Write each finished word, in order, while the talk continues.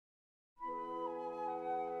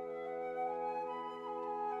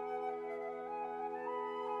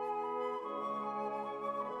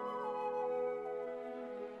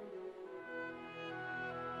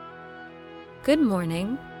Good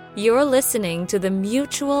morning. You're listening to the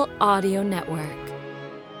Mutual Audio Network.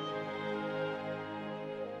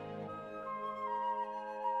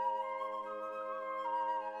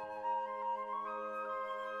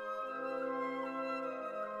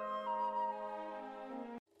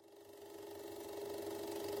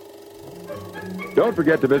 Don't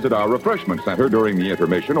forget to visit our refreshment center during the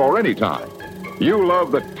intermission or any time. You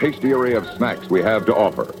love the tasty array of snacks we have to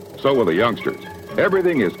offer. So will the youngsters.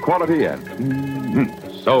 Everything is quality and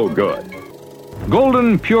so good.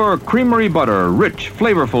 Golden Pure Creamery Butter, rich,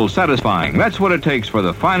 flavorful, satisfying. That's what it takes for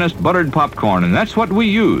the finest buttered popcorn, and that's what we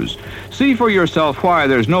use. See for yourself why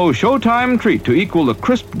there's no Showtime treat to equal the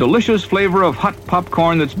crisp, delicious flavor of hot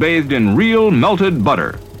popcorn that's bathed in real melted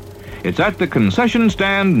butter. It's at the concession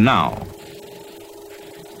stand now.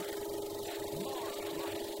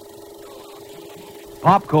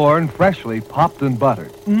 Popcorn freshly popped and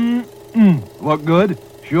buttered. Look good?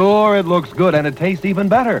 Sure, it looks good, and it tastes even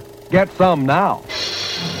better. Get some now.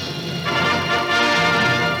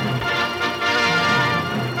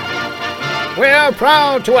 We're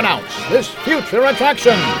proud to announce this future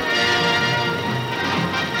attraction.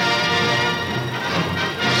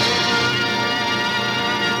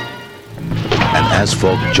 An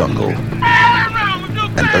asphalt jungle.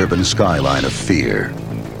 An urban skyline of fear.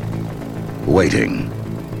 Waiting.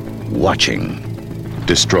 Watching.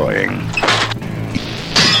 Destroying.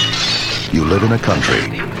 You live in a country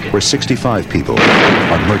where 65 people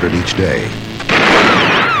are murdered each day.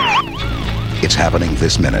 It's happening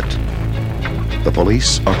this minute. The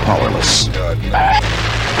police are powerless.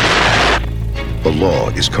 The law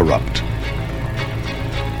is corrupt.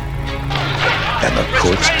 And the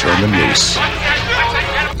courts turn them loose.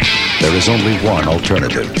 There is only one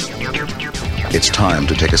alternative. It's time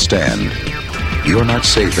to take a stand. You're not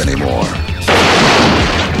safe anymore.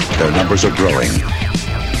 Their numbers are growing.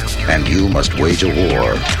 And you must wage a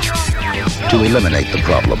war to eliminate the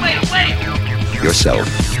problem. Yourself.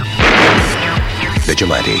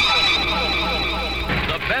 Vigilante.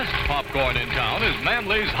 The best popcorn in town is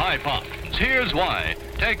Manly's High Pop. Here's why.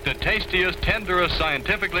 Take the tastiest, tenderest,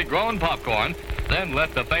 scientifically grown popcorn, then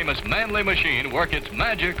let the famous Manly machine work its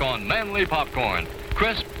magic on Manly popcorn.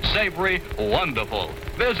 Crisp, savory, wonderful.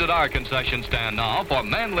 Visit our concession stand now for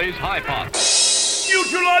Manly's High Pop.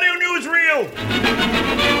 Mutual Audio Newsreel!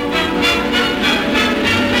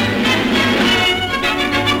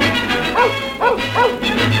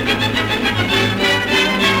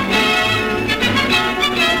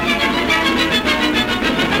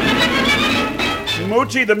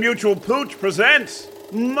 Moochie the Mutual Pooch presents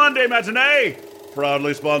Monday Matinee,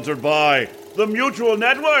 proudly sponsored by the Mutual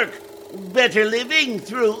Network. Better living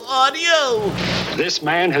through audio. This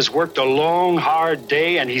man has worked a long, hard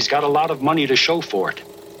day, and he's got a lot of money to show for it.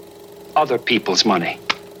 Other people's money.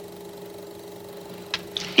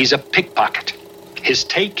 He's a pickpocket. His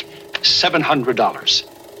take, $700.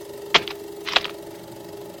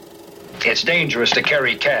 It's dangerous to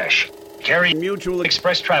carry cash. Carry Mutual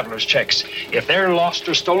Express traveler's checks. If they're lost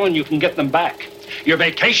or stolen, you can get them back. Your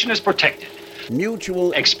vacation is protected.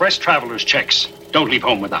 Mutual Express traveler's checks. Don't leave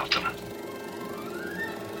home without them.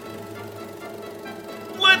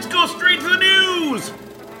 Let's go straight to the news!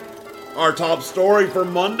 Our top story for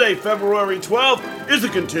Monday, February 12th is a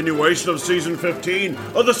continuation of Season 15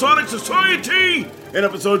 of the Sonic Society. In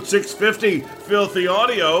episode 650, Filthy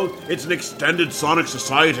Audio, it's an extended Sonic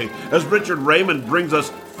Society as Richard Raymond brings us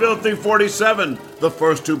Filthy 47, the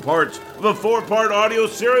first two parts of a four-part audio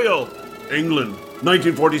serial. England,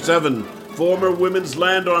 1947. Former Women's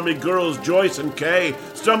Land Army girls Joyce and Kay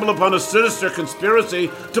stumble upon a sinister conspiracy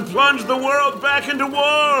to plunge the world back into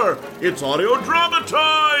war. It's audio drama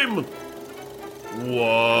time!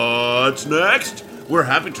 What's next? We're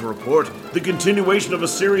happy to report the continuation of a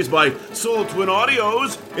series by Soul Twin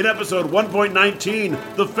Audios. In episode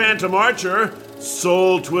 1.19, The Phantom Archer,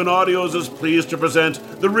 Soul Twin Audios is pleased to present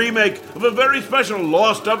the remake of a very special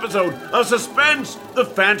lost episode of Suspense, The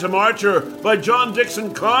Phantom Archer, by John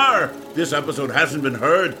Dixon Carr. This episode hasn't been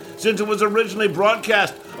heard since it was originally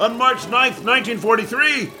broadcast on March 9th,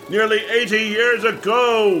 1943, nearly 80 years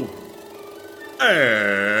ago.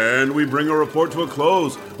 And we bring a report to a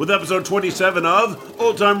close with episode 27 of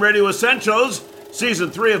Old Time Radio Essentials. Season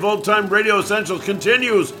 3 of Old Time Radio Essentials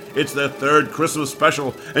continues. It's their third Christmas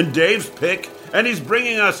special and Dave's pick, and he's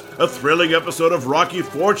bringing us a thrilling episode of Rocky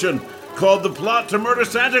Fortune called The Plot to Murder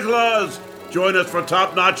Santa Claus. Join us for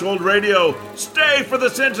top-notch old radio. Stay for the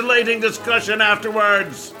scintillating discussion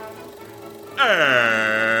afterwards.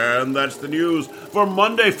 And that's the news for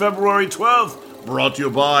Monday, February 12th, brought to you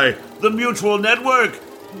by the Mutual Network.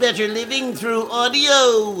 Better living through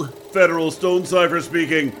audio. Federal Stone Cipher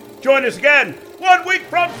speaking. Join us again 1 week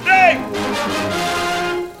from today.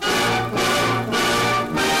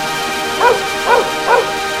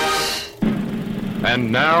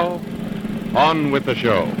 And now, on with the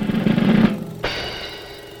show.